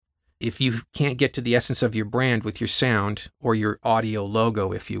if you can't get to the essence of your brand with your sound or your audio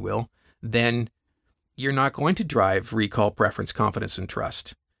logo, if you will, then you're not going to drive recall, preference, confidence, and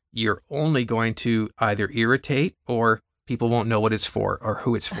trust. You're only going to either irritate or people won't know what it's for or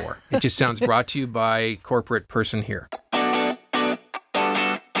who it's for. It just sounds brought to you by corporate person here.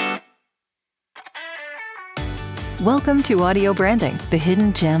 Welcome to Audio Branding, the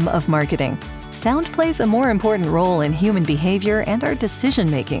hidden gem of marketing. Sound plays a more important role in human behavior and our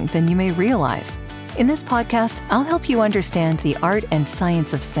decision-making than you may realize. In this podcast, I'll help you understand the art and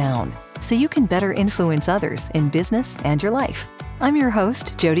science of sound so you can better influence others in business and your life. I'm your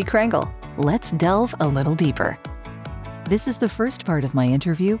host, Jody Krangle. Let's delve a little deeper. This is the first part of my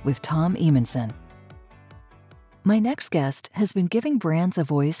interview with Tom Eamonson. My next guest has been giving brands a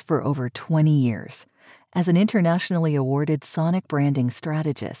voice for over 20 years. As an internationally awarded sonic branding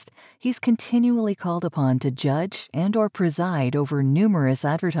strategist, he's continually called upon to judge and/or preside over numerous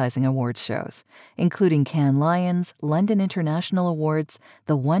advertising awards shows, including Cannes Lions, London International Awards,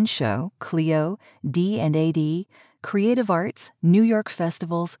 The One Show, Clio, D&AD, Creative Arts, New York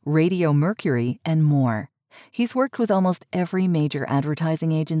Festivals, Radio Mercury, and more. He's worked with almost every major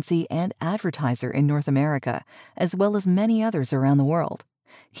advertising agency and advertiser in North America, as well as many others around the world.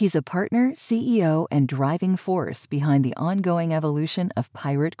 He's a partner, CEO, and driving force behind the ongoing evolution of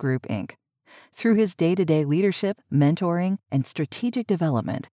Pirate Group, Inc. Through his day-to-day leadership, mentoring, and strategic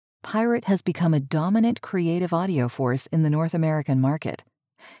development, Pirate has become a dominant creative audio force in the North American market.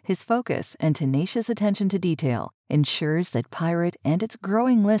 His focus and tenacious attention to detail ensures that Pirate and its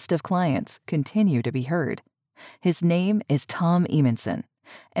growing list of clients continue to be heard. His name is Tom Eamonson,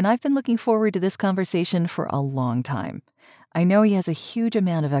 and I've been looking forward to this conversation for a long time. I know he has a huge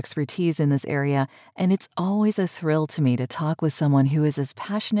amount of expertise in this area, and it's always a thrill to me to talk with someone who is as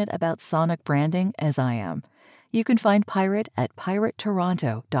passionate about sonic branding as I am. You can find Pirate at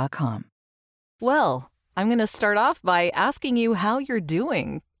piratetoronto.com. Well, I'm going to start off by asking you how you're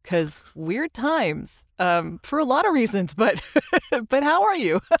doing, because weird times, for a lot of reasons, but but how are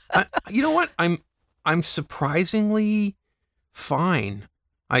you? You know what? I'm surprisingly fine.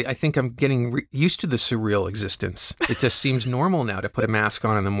 I think I'm getting used to the surreal existence. It just seems normal now to put a mask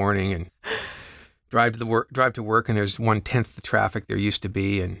on in the morning and drive to work, and there's 1/10 the traffic there used to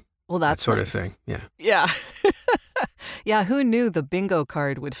be, and that's that sort nice. of thing. Yeah. Yeah. Yeah, who knew the bingo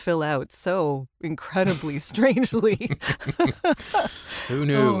card would fill out so incredibly strangely? Who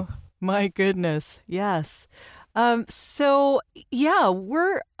knew? Oh, my goodness. Yes. So yeah,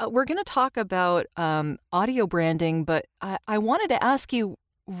 we're going to talk about audio branding, but I wanted to ask you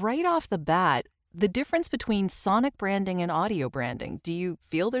right off the bat, the difference between sonic branding and audio branding. Do you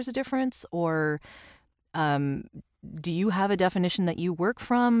feel there's a difference, or do you have a definition that you work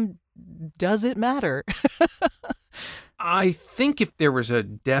from? Does it matter? I think if there was a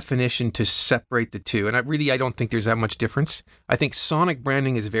definition to separate the two, and I don't think there's that much difference. I think sonic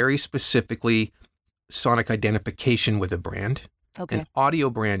branding is very specifically sonic identification with a brand. Okay. And audio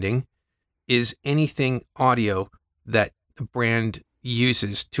branding is anything audio that the brand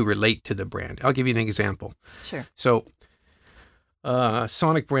uses to relate to the brand. I'll give you an example. Sure. So,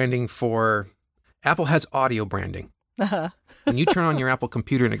 sonic branding for Apple has audio branding. Uh-huh. When you turn on your Apple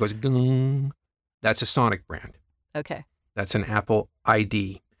computer and it goes gung, that's a sonic brand. Okay. That's an Apple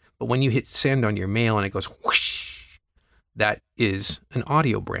ID. But when you hit send on your mail and it goes whoosh, that is an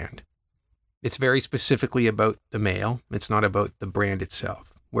audio brand. It's very specifically about the mail. It's not about the brand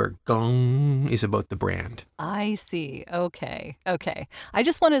itself, where gong is about the brand. I see. Okay. I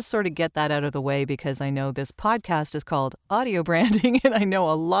just want to sort of get that out of the way because I know this podcast is called Audio Branding, and I know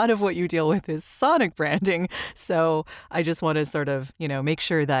a lot of what you deal with is sonic branding. So I just want to sort of, make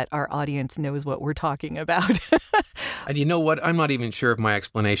sure that our audience knows what we're talking about. And you know what? I'm not even sure if my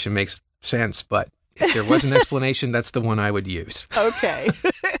explanation makes sense, but if there was an explanation, that's the one I would use. Okay.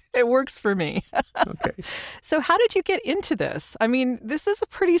 It works for me. Okay. So how did you get into this? I mean, this is a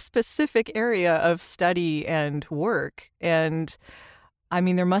pretty specific area of study and work. And I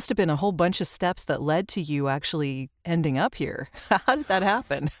mean, there must have been a whole bunch of steps that led to you actually ending up here. How did that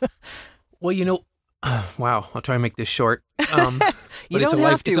happen? Well, wow, I'll try and make this short. You don't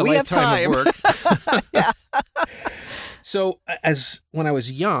have to. We have time. Of work. Yeah. So when I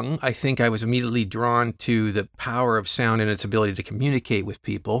was young, I think I was immediately drawn to the power of sound and its ability to communicate with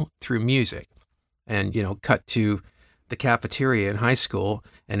people through music. And, cut to the cafeteria in high school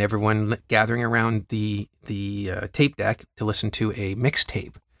and everyone gathering around the tape deck to listen to a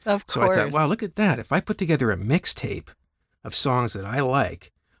mixtape. Of course. So I thought, wow, look at that. If I put together a mixtape of songs that I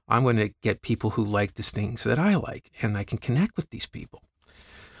like, I'm going to get people who like the things that I like, and I can connect with these people.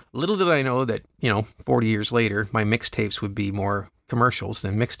 Little did I know that, 40 years later, my mixtapes would be more commercials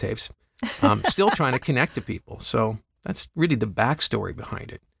than mixtapes. Still trying to connect to people. So that's really the backstory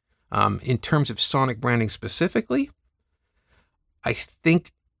behind it. In terms of sonic branding specifically, I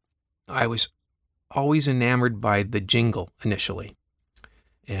think I was always enamored by the jingle initially.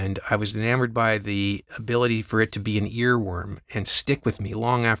 And I was enamored by the ability for it to be an earworm and stick with me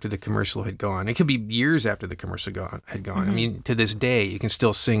long after the commercial had gone. It could be years after the commercial had gone. I mean, to this day, you can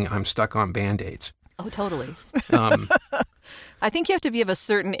still sing "I'm Stuck on Band-Aids." Oh, totally. I think you have to be of a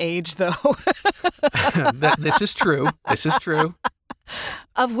certain age, though. This is true. This is true.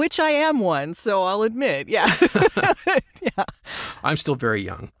 Of which I am one, so I'll admit, yeah. Yeah. I'm still very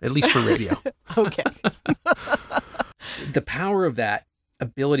young, at least for radio. Okay. The power of that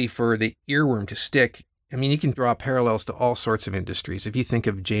ability for the earworm to stick, I mean, you can draw parallels to all sorts of industries. If you think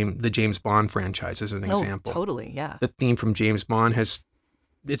of the James Bond franchise as an example. Totally, yeah. The theme from James Bond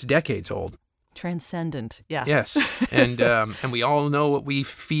it's decades old. Transcendent, yes. Yes, and we all know what we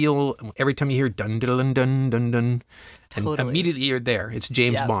feel every time you hear dun dun dun dun dun. Totally. And immediately you're there. It's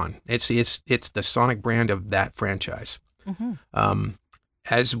James Bond. It's the sonic brand of that franchise.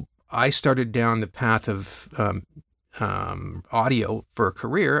 As I started down the path of audio for a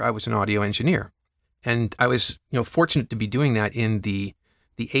career, I was an audio engineer, and I was fortunate to be doing that in the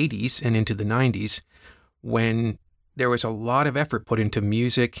 80s and into the 90s when there was a lot of effort put into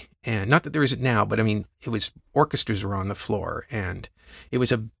music, and not that there isn't now, but I mean, it was orchestras were on the floor, and it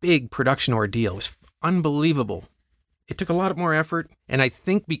was a big production ordeal. It was unbelievable. It took a lot more effort, and I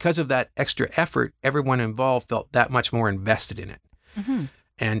think because of that extra effort, everyone involved felt that much more invested in it.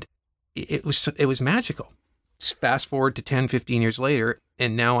 And it was magical. Just fast forward to 10, 15 years later,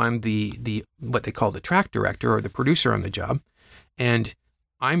 and now I'm the what they call the track director or the producer on the job, and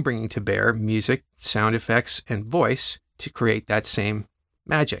I'm bringing to bear music, sound effects, and voice to create that same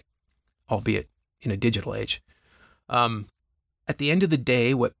magic, albeit in a digital age. At the end of the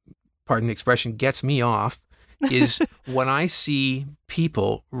day, what, pardon the expression, gets me off is when I see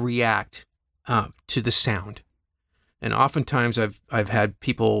people react to the sound. And oftentimes I've had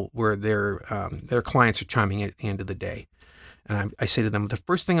people where their clients are chiming in at the end of the day. And I say to them, the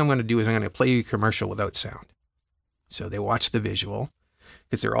first thing I'm going to do is I'm going to play you a commercial without sound. So they watch the visual,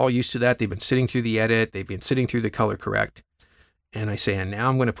 because they're all used to that. They've been sitting through the edit. They've been sitting through the color correct. And I say, and now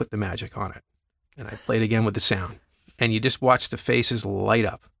I'm going to put the magic on it. And I play it again with the sound. And you just watch the faces light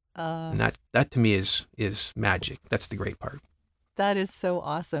up. And that to me is magic. That's the great part. That is so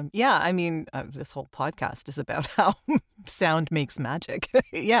awesome. Yeah, I mean, this whole podcast is about how sound makes magic.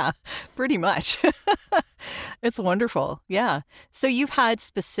 Yeah, pretty much. It's wonderful. Yeah. So you've had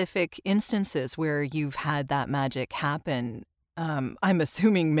specific instances where you've had that magic happen. I'm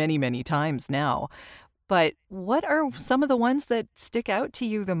assuming many, many times now. But what are some of the ones that stick out to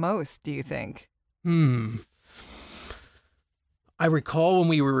you the most, do you think? I recall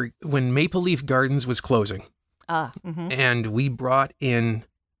when Maple Leaf Gardens was closing. And we brought in,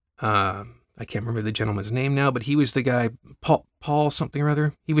 I can't remember the gentleman's name now, but he was the guy, Paul something or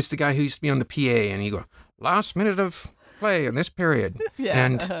other. He was the guy who used to be on the PA, and he go, last minute of play in this period. Yeah.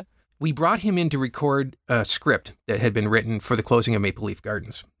 And we brought him in to record a script that had been written for the closing of Maple Leaf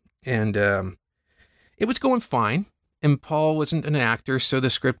Gardens. And it was going fine. And Paul wasn't an actor, so the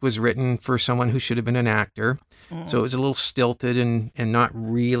script was written for someone who should have been an actor. So it was a little stilted and not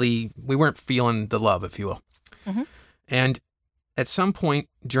really, we weren't feeling the love, if you will. And at some point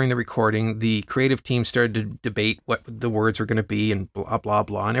during the recording, the creative team started to debate what the words were going to be and blah, blah,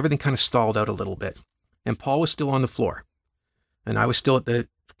 blah. And everything kind of stalled out a little bit. And Paul was still on the floor. And I was still at the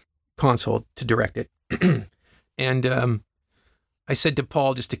console to direct it. And I said to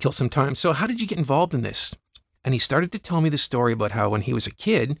Paul, just to kill some time, so how did you get involved in this? And he started to tell me the story about how when he was a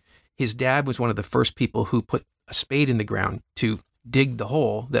kid, his dad was one of the first people who put a spade in the ground to dig the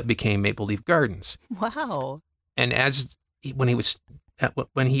hole that became Maple Leaf Gardens. Wow. And when he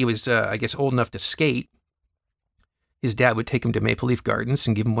was, I guess, old enough to skate, his dad would take him to Maple Leaf Gardens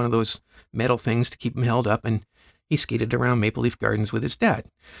and give him one of those metal things to keep him held up, and he skated around Maple Leaf Gardens with his dad.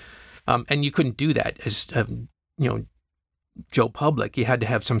 And you couldn't do that as, Joe Public. You had to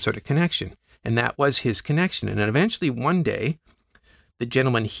have some sort of connection, and that was his connection. And then eventually, one day, the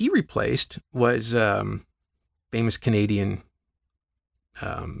gentleman he replaced was famous Canadian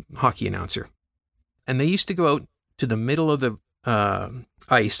hockey announcer. And they used to go out to the middle of the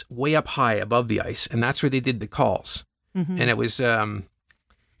ice, way up high above the ice, and that's where they did the calls. And it was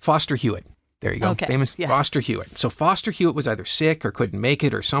Foster Hewitt. There you go. Okay. Famous Yes. Foster Hewitt. So Foster Hewitt was either sick or couldn't make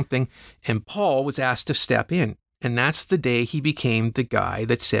it or something, and Paul was asked to step in. And that's the day he became the guy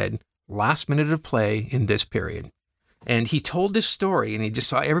that said, last minute of play in this period. And he told this story, and he just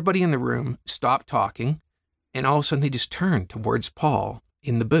saw everybody in the room stop talking, And all of a sudden they just turned towards Paul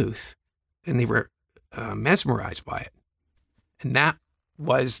in the booth and they were mesmerized by it. And that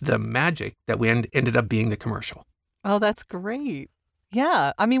was the magic that we ended up being the commercial. Oh, that's great.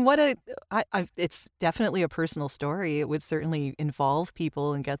 Yeah. I mean, it's definitely a personal story. It would certainly involve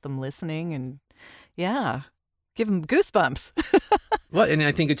people and get them listening and yeah, give them goosebumps. Well, and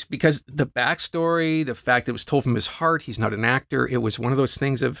I think it's because the backstory, the fact that it was told from his heart, he's not an actor. It was one of those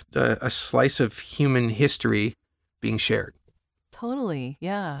things of a slice of human history being shared. Totally.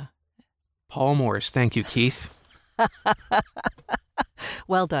 Yeah. Paul Morris. Thank you, Keith.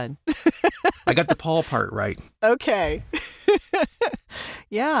 Well done. I got the Paul part right. Okay.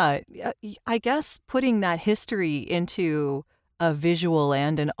 Yeah. I guess putting that history into a visual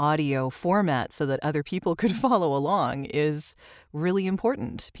and an audio format so that other people could follow along is really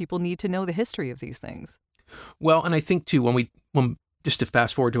important. People need to know the history of these things. Well, and I think too, when just to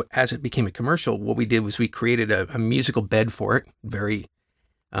fast forward to as it became a commercial, what we did was we created a musical bed for it, very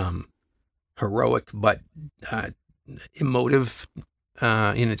heroic but emotive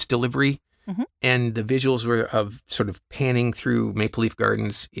in its delivery. Mm-hmm. And the visuals were of sort of panning through Maple Leaf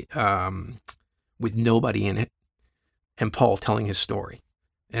Gardens with nobody in it and Paul telling his story.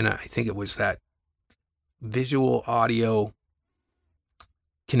 And I think it was that visual audio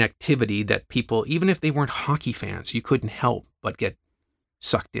connectivity that people, even if they weren't hockey fans, you couldn't help but get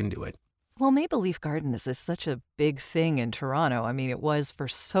sucked into it. Well, Maple Leaf Gardens is such a big thing in Toronto. I mean, it was for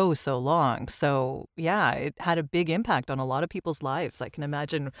so long. So, yeah, it had a big impact on a lot of people's lives. I can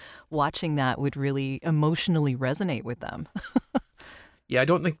imagine watching that would really emotionally resonate with them. Yeah, I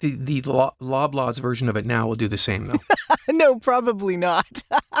don't think the Loblaws version of it now will do the same, though. No, probably not.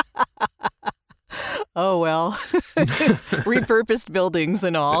 Oh, well. Repurposed buildings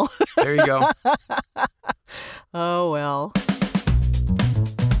and all. There you go. Oh, well.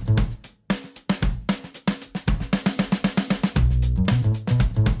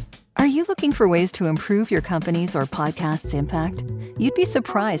 Are you looking for ways to improve your company's or podcast's impact? You'd be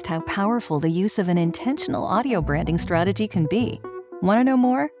surprised how powerful the use of an intentional audio branding strategy can be. Want to know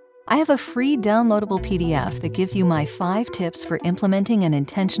more? I have a free downloadable PDF that gives you my 5 tips for implementing an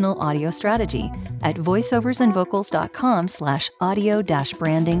intentional audio strategy at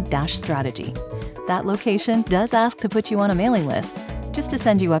voiceoversandvocals.com/audio-branding-strategy. That location does ask to put you on a mailing list, just to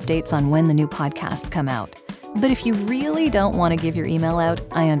send you updates on when the new podcasts come out. But if you really don't want to give your email out,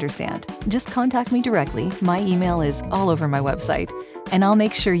 I understand. Just contact me directly. My email is all over my website, and I'll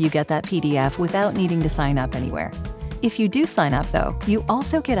make sure you get that PDF without needing to sign up anywhere. If you do sign up, though, you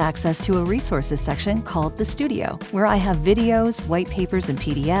also get access to a resources section called The Studio, where I have videos, white papers, and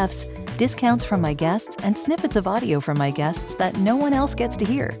PDFs, discounts from my guests, and snippets of audio from my guests that no one else gets to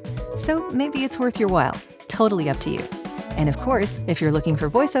hear. So maybe it's worth your while. Totally up to you. And of course, if you're looking for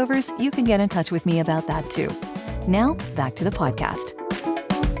voiceovers, you can get in touch with me about that too. Now, back to the podcast.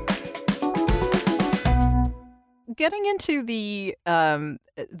 Getting into the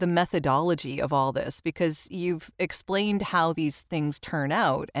methodology of all this, because you've explained how these things turn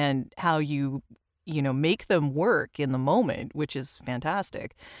out and how you make them work in the moment, which is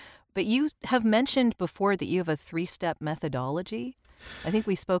fantastic. But you have mentioned before that you have a 3-step methodology. I think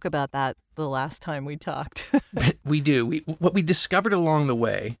we spoke about that the last time we talked. We do. What we discovered along the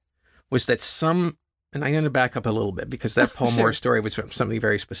way was that and I'm going to back up a little bit because that Paul Morris story was something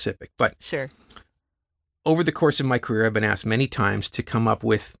very specific. But sure. Over the course of my career, I've been asked many times to come up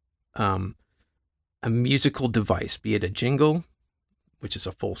with a musical device, be it a jingle, which is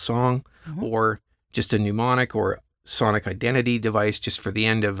a full song, mm-hmm. or just a mnemonic or sonic identity device just for the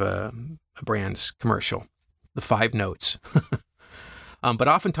end of a brand's commercial, the 5 notes. But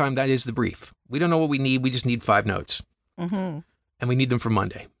oftentimes that is the brief. We don't know what we need. We just need 5 notes. Mm-hmm. And we need them for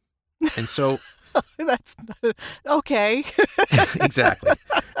Monday. And so... That's okay. Exactly.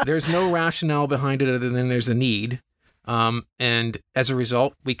 There's no rationale behind it other than there's a need. And as a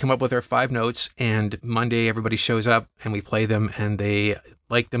result, we come up with our 5 notes, and Monday everybody shows up and we play them, and they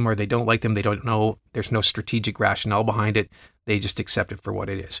like them or they don't like them. They don't know. There's no strategic rationale behind it. They just accept it for what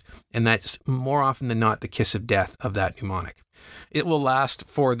it is. And that's more often than not the kiss of death of that mnemonic. It will last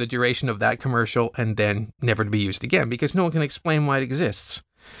for the duration of that commercial and then never to be used again because no one can explain why it exists.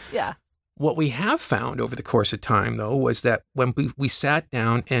 Yeah. What we have found over the course of time, though, was that when we sat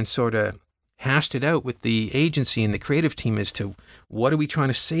down and sort of hashed it out with the agency and the creative team as to what are we trying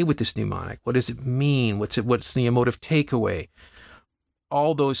to say with this mnemonic? What does it mean? What's the emotive takeaway?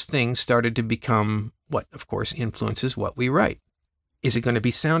 All those things started to become what, of course, influences what we write. Is it going to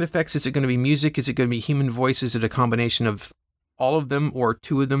be sound effects? Is it going to be music? Is it going to be human voice? Is it a combination of all of them or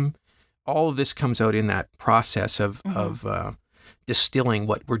 2 of them? All of this comes out in that process of distilling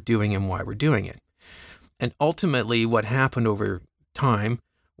what we're doing and why we're doing it. And ultimately, what happened over time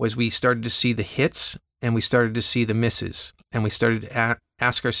was we started to see the hits and we started to see the misses. And we started to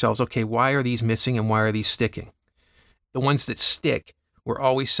ask ourselves, okay, why are these missing and why are these sticking? The ones that stick were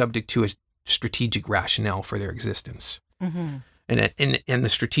always subject to a strategic rationale for their existence. Mm-hmm. And the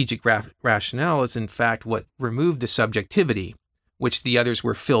strategic rationale is, in fact, what removed the subjectivity, which the others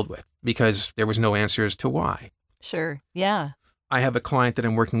were filled with, because there was no answer as to why. Sure. Yeah. I have a client that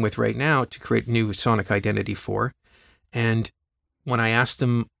I'm working with right now to create new sonic identity for. And when I asked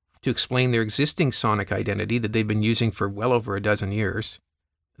them to explain their existing sonic identity that they've been using for well over a dozen years,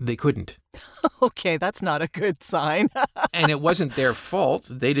 they couldn't. Okay, that's not a good sign. And it wasn't their fault.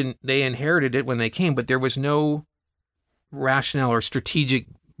 They inherited it when they came, but there was no rationale or strategic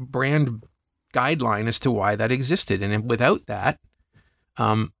brand guideline as to why that existed. And without that,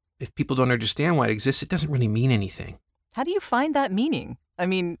 if people don't understand why it exists, it doesn't really mean anything. How do you find that meaning? I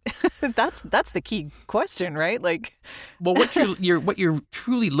mean, that's the key question, right? Like, well, what you're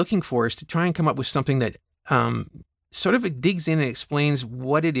truly looking for is to try and come up with something that sort of digs in and explains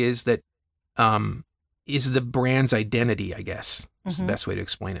what it is that is the brand's identity, I guess, is the best way to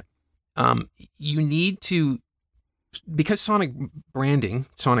explain it. You need to, because sonic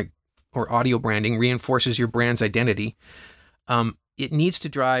or audio branding reinforces your brand's identity, it needs to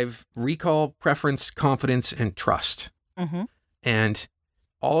drive recall, preference, confidence, and trust. Mm-hmm. And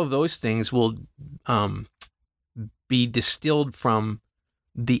all of those things will be distilled from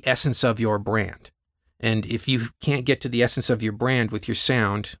the essence of your brand. And if you can't get to the essence of your brand with your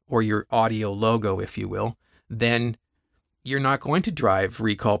sound or your audio logo, if you will, then you're not going to drive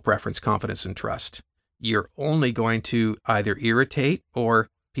recall, preference, confidence, and trust. You're only going to either irritate or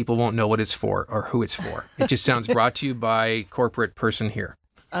people won't know what it's for or who it's for. It just sounds brought to you by corporate person here.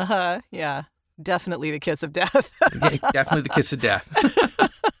 Uh-huh. Yeah. Definitely the kiss of death. Definitely the kiss of death.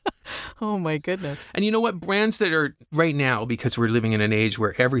 Oh, my goodness. And you know what? Brands that are right now, because we're living in an age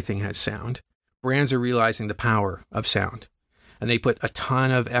where everything has sound, brands are realizing the power of sound. And they put a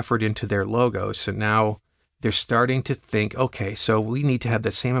ton of effort into their logos. So now they're starting to think, okay, so we need to have the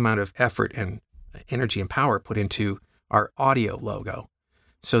same amount of effort and energy and power put into our audio logo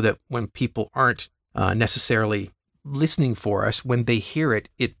so that when people aren't necessarily listening for us, when they hear it,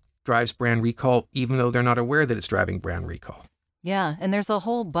 it drives brand recall, even though they're not aware that it's driving brand recall. Yeah, and there's a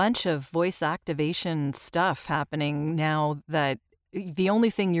whole bunch of voice activation stuff happening now that the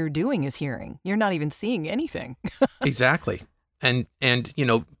only thing you're doing is hearing. You're not even seeing anything. Exactly. And you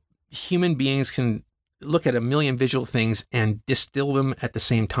know, human beings can look at a million visual things and distill them at the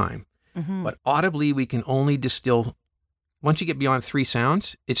same time. Mm-hmm. But audibly, we can only distill, once you get beyond 3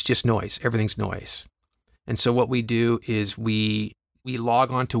 sounds, it's just noise. Everything's noise. And so what we do is we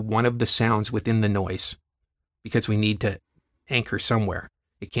log on to one of the sounds within the noise because we need to anchor somewhere.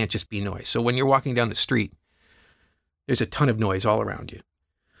 It can't just be noise. So when you're walking down the street, there's a ton of noise all around you.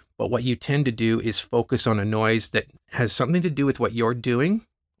 But what you tend to do is focus on a noise that has something to do with what you're doing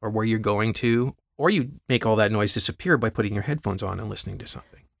or where you're going to, or you make all that noise disappear by putting your headphones on and listening to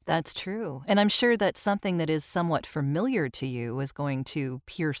something. That's true. And I'm sure that something that is somewhat familiar to you is going to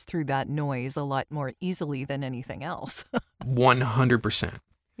pierce through that noise a lot more easily than anything else. 100%.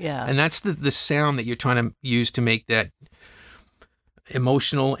 Yeah. And that's the sound that you're trying to use to make that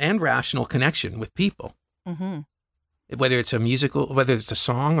emotional and rational connection with people. Mm-hmm. Whether it's a musical, whether it's a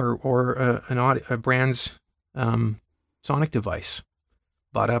song or a brand's sonic device.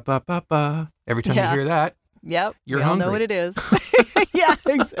 Ba-da-ba-ba-ba. Every time you hear that, yep, you're hungry. hungry. Know what it is. Yeah,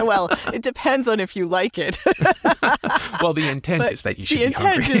 well, it depends on if you like it. Well, the intent is that you should be hungry.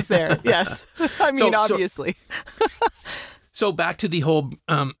 The intent is there, yes. I mean, obviously. So back to the whole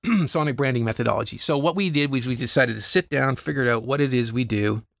sonic branding methodology. So what we did was we decided to sit down, figure out what it is we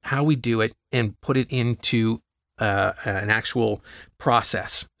do, how we do it, and put it into an actual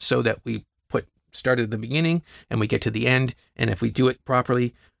process so that we start at the beginning and we get to the end. And if we do it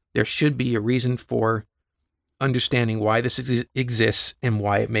properly, there should be a reason for understanding why this exists and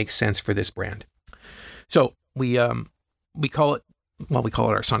why it makes sense for this brand. So we call it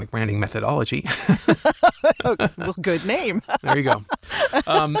our sonic branding methodology. Well, good name. There you go.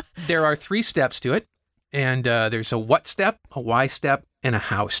 There are 3 steps to it, and there's a what step, a why step, and a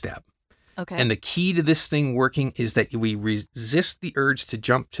how step. Okay. And the key to this thing working is that we resist the urge to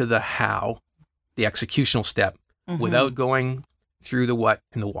jump to the how, the executional step, without going through the what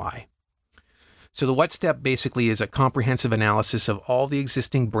and the why. So the what step basically is a comprehensive analysis of all the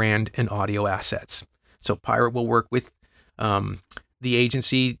existing brand and audio assets. So Pirate will work with the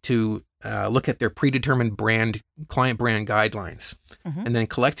agency to look at their predetermined client brand guidelines. And then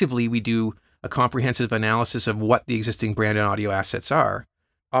collectively, we do a comprehensive analysis of what the existing brand and audio assets are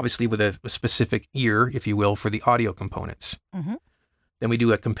obviously with a specific ear, if you will, for the audio components. Mm-hmm. Then we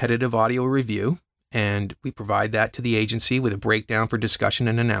do a competitive audio review, and we provide that to the agency with a breakdown for discussion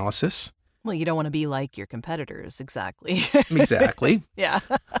and analysis. Well, you don't want to be like your competitors, exactly. Exactly. Yeah.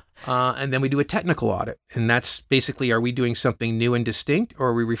 And then we do a technical audit, and that's basically, are we doing something new and distinct, or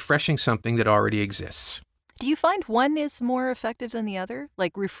are we refreshing something that already exists? Do you find one is more effective than the other,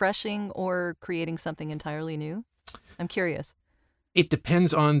 like refreshing or creating something entirely new? I'm curious. It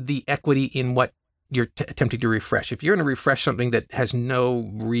depends on the equity in what you're attempting to refresh. If you're going to refresh something that has no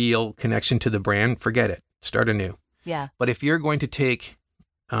real connection to the brand, forget it. Start anew. Yeah. But if you're going to take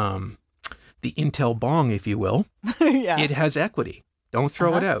the Intel Bong, if you will, Yeah. it has equity. Don't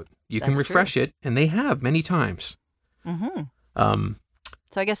throw it out. You can That's refresh it, and they have many times. Mm-hmm. Um,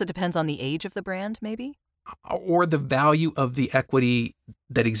 So I guess it depends on the age of the brand, maybe? or the value of the equity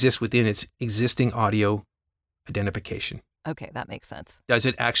that exists within its existing audio identification. Okay, that makes sense. Does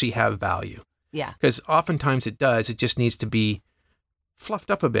it actually have value? Yeah. Because oftentimes it does. It just needs to be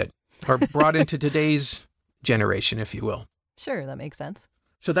fluffed up a bit or brought into today's generation, if you will. Sure, that makes sense.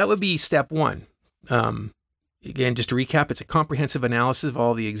 So that would be step one. Again, just to recap, it's a comprehensive analysis of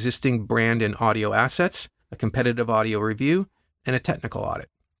all the existing brand and audio assets, a competitive audio review, and a technical audit.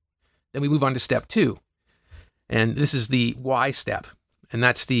 Then we move on to step two. And this is the why step. And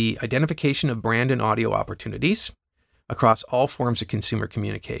that's the identification of brand and audio opportunities across all forms of consumer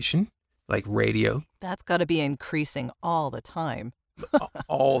communication, like radio, That's got to be increasing all the time.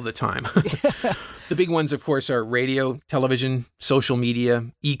 all the time. The big ones, of course, are radio, television, social media,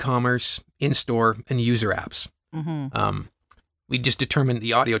 e-commerce, in-store, and user apps. Mm-hmm. We just determined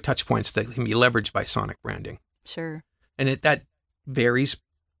the audio touch points that can be leveraged by sonic branding. Sure. And that varies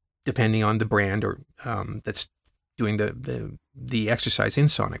depending on the brand or that's doing the exercise in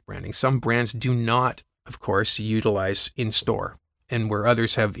sonic branding. Some brands do not, of course, utilize in-store, and where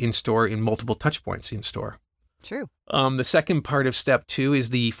others have in-store in multiple touch points in-store. True. The second part of step two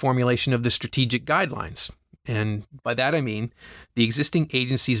is the formulation of the strategic guidelines. And by that, I mean the existing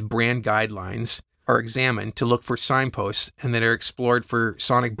agency's brand guidelines are examined to look for signposts and that are explored for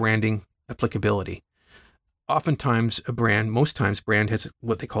sonic branding applicability. Oftentimes, most times, brand has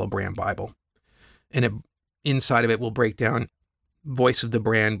what they call a brand Bible. And inside of it will break down voice of the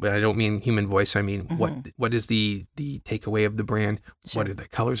brand, but I don't mean human voice. I mean, what is the takeaway of the brand? Sure. What are the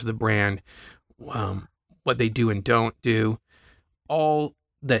colors of the brand? What they do and don't do. All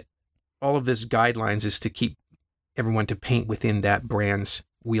of this guidelines is to keep everyone to paint within that brand's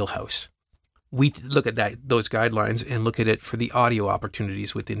wheelhouse. We look at those guidelines and look at it for the audio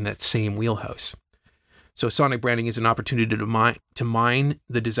opportunities within that same wheelhouse. So sonic branding is an opportunity to mine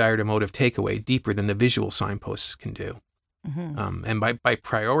the desired emotive takeaway deeper than the visual signposts can do. Mm-hmm. And by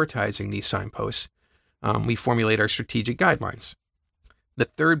prioritizing these signposts, we formulate our strategic guidelines. The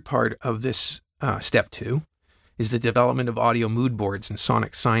third part of this step two is the development of audio mood boards and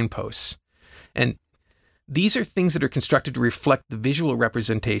sonic signposts. And these are things that are constructed to reflect the visual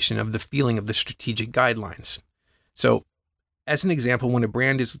representation of the feeling of the strategic guidelines. So, as an example, when a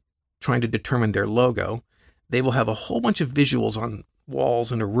brand is trying to determine their logo, they will have a whole bunch of visuals on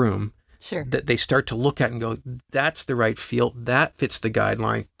walls in a room Sure. that they start to look at and go, that's the right feel, that fits the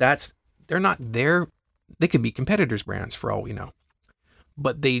guideline, they're not there. They could be competitors' brands for all we know.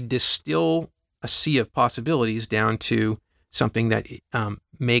 But they distill a sea of possibilities down to something that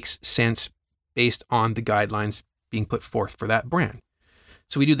makes sense based on the guidelines being put forth for that brand.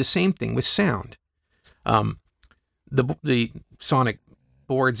 So we do the same thing with sound. The sonic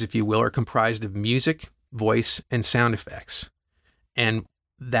boards, if you will, are comprised of music, voice, and sound effects. And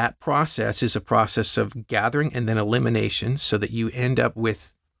that process is a process of gathering and then elimination so that you end up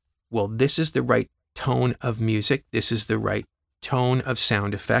with, well, this is the right tone of music. This is the right tone of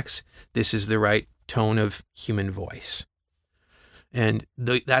sound effects. This is the right tone of human voice. And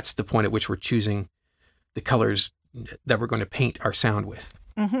that's the point at which we're choosing the colors that we're going to paint our sound with.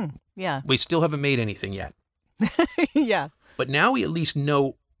 Mm-hmm. Yeah. We still haven't made anything yet. Yeah. But now we at least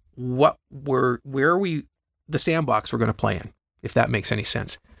know the sandbox we're going to play in, if that makes any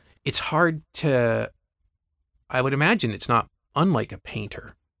sense. It's hard I would imagine it's not unlike a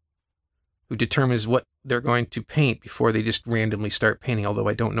painter who determines what they're going to paint before they just randomly start painting, although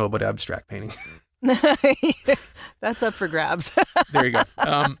I don't know about abstract painting. That's up for grabs. There you go.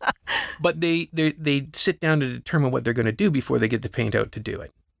 But they sit down to determine what they're going to do before they get the paint out to do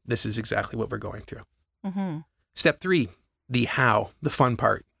it. This is exactly what we're going through. Mm-hmm. Step 3, the how, the fun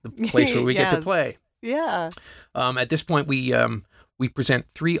part, the place where we get to Yes. play. Yeah. At this point, we present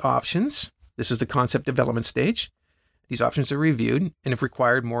 3 options. This is the concept development stage. These options are reviewed, and if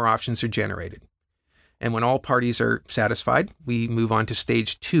required, more options are generated. And when all parties are satisfied, we move on to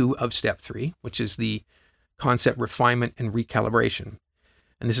stage 2 of step 3, which is the concept refinement and recalibration.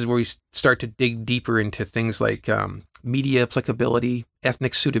 And this is where we start to dig deeper into things like media applicability,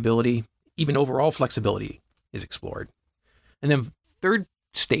 ethnic suitability, even overall flexibility is explored. And then third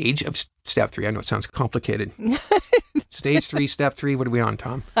stage of step 3, I know it sounds complicated. Stage 3, step 3, what are we on,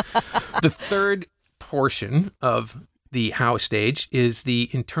 Tom? The third portion of the how stage is the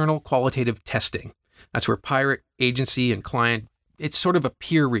internal qualitative testing. That's where pirate, agency, and client, it's sort of a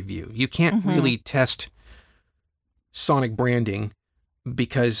peer review. You can't really test sonic branding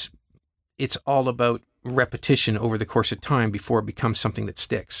because it's all about repetition over the course of time before it becomes something that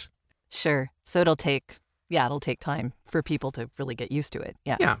sticks. Sure. So it'll take time for people to really get used to it.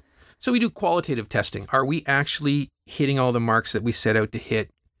 Yeah. Yeah. So we do qualitative testing. Are we actually hitting all the marks that we set out to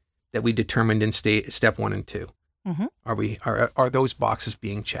hit that we determined in step 1 and 2? Are those boxes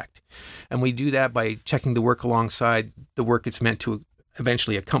being checked? And we do that by checking the work alongside the work it's meant to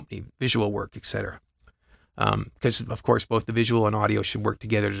eventually accompany, visual work, etc. Because, of course, both the visual and audio should work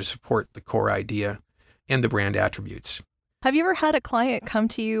together to support the core idea and the brand attributes. Have you ever had a client come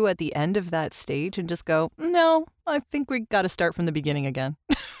to you at the end of that stage and just go, no, I think we got to start from the beginning again?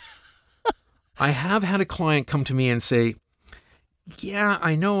 I have had a client come to me and say, yeah,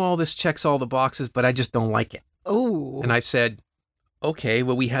 I know all this checks all the boxes, but I just don't like it. Oh. And I've said, okay,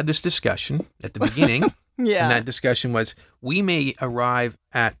 well, we had this discussion at the beginning. Yeah. And that discussion was, we may arrive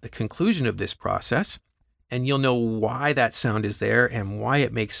at the conclusion of this process, and you'll know why that sound is there and why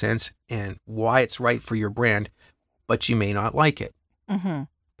it makes sense and why it's right for your brand, but you may not like it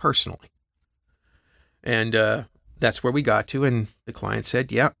personally. And that's where we got to. And the client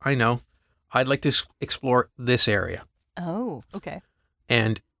said, yeah, I know. I'd like to explore this area. Oh, okay.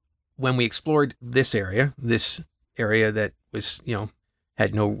 And when we explored this area that was,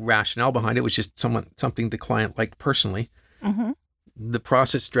 had no rationale behind it, was just something the client liked personally, the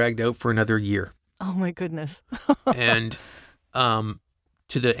process dragged out for another year. Oh my goodness. And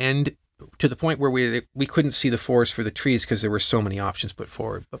to the point where we couldn't see the forest for the trees because there were so many options put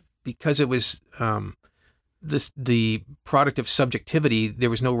forward. But because it was the product of subjectivity, there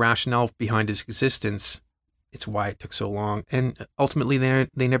was no rationale behind its existence. It's why it took so long. And ultimately,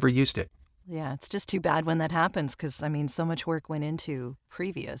 they never used it. Yeah, it's just too bad when that happens because, so much work went into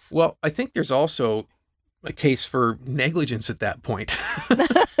previous. Well, I think there's also a case for negligence at that point.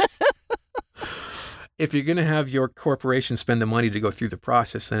 If you're going to have your corporation spend the money to go through the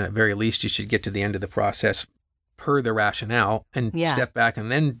process, then at very least you should get to the end of the process per the rationale and step back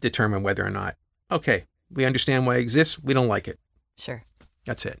and then determine whether or not, okay, we understand why it exists. We don't like it. Sure.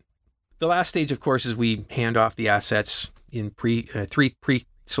 That's it. The last stage, of course, is we hand off the assets in 3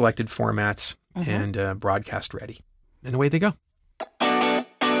 pre-selected formats and broadcast ready. And away they go.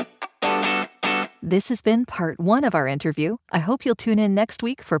 This has been part 1 of our interview. I hope you'll tune in next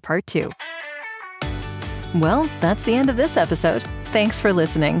week for part 2. Well, that's the end of this episode. Thanks for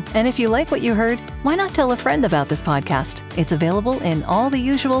listening. And if you like what you heard, why not tell a friend about this podcast? It's available in all the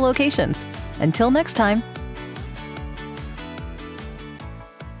usual locations. Until next time,